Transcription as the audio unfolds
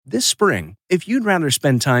This spring, if you'd rather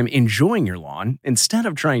spend time enjoying your lawn instead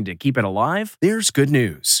of trying to keep it alive, there's good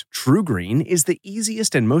news. TruGreen is the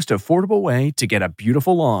easiest and most affordable way to get a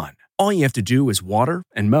beautiful lawn. All you have to do is water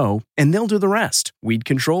and mow, and they'll do the rest. Weed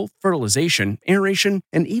control, fertilization, aeration,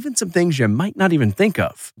 and even some things you might not even think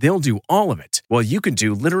of. They'll do all of it, while you can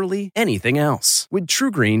do literally anything else. With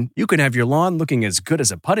TruGreen, you can have your lawn looking as good as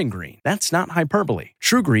a putting green. That's not hyperbole.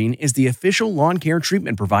 TruGreen is the official lawn care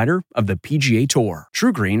treatment provider of the PGA Tour.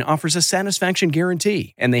 TruGreen offers a satisfaction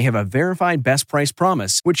guarantee, and they have a verified best price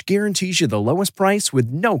promise, which guarantees you the lowest price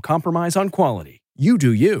with no compromise on quality. You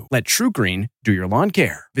do you. Let TruGreen do your lawn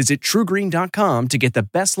care. Visit TruGreen.com to get the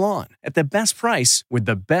best lawn at the best price with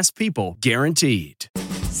the best people guaranteed.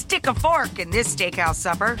 Stick a fork in this steakhouse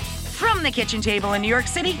supper. From the kitchen table in New York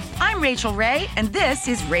City, I'm Rachel Ray, and this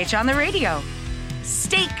is Rach on the Radio.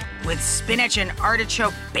 Steak with spinach and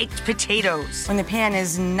artichoke baked potatoes. When the pan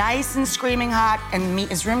is nice and screaming hot and the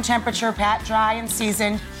meat is room temperature, pat dry and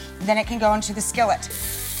seasoned, then it can go into the skillet.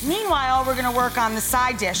 Meanwhile, we're gonna work on the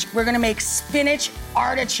side dish. We're gonna make spinach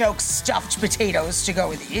artichoke stuffed potatoes to go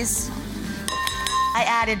with these. I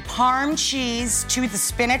added Parm cheese to the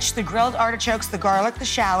spinach, the grilled artichokes, the garlic, the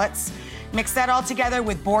shallots. Mix that all together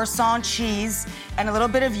with Boursin cheese and a little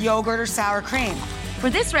bit of yogurt or sour cream. For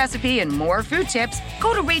this recipe and more food tips,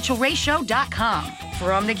 go to RachelRayShow.com.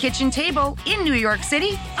 From the kitchen table in New York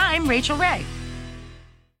City, I'm Rachel Ray.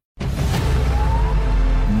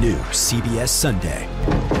 New CBS Sunday.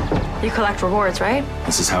 You collect rewards, right?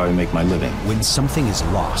 This is how I make my living. When something is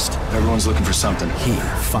lost, everyone's looking for something. He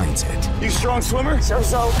finds it. You a strong swimmer?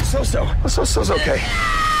 So-so. So-so's okay.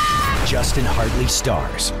 Justin Hartley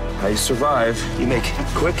stars. How you survive, you make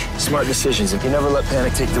quick, smart decisions, and you never let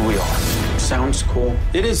panic take the wheel. Sounds cool.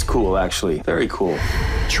 It is cool, actually. Very cool.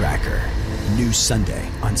 Tracker. New Sunday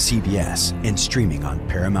on CBS and streaming on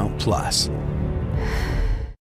Paramount Plus.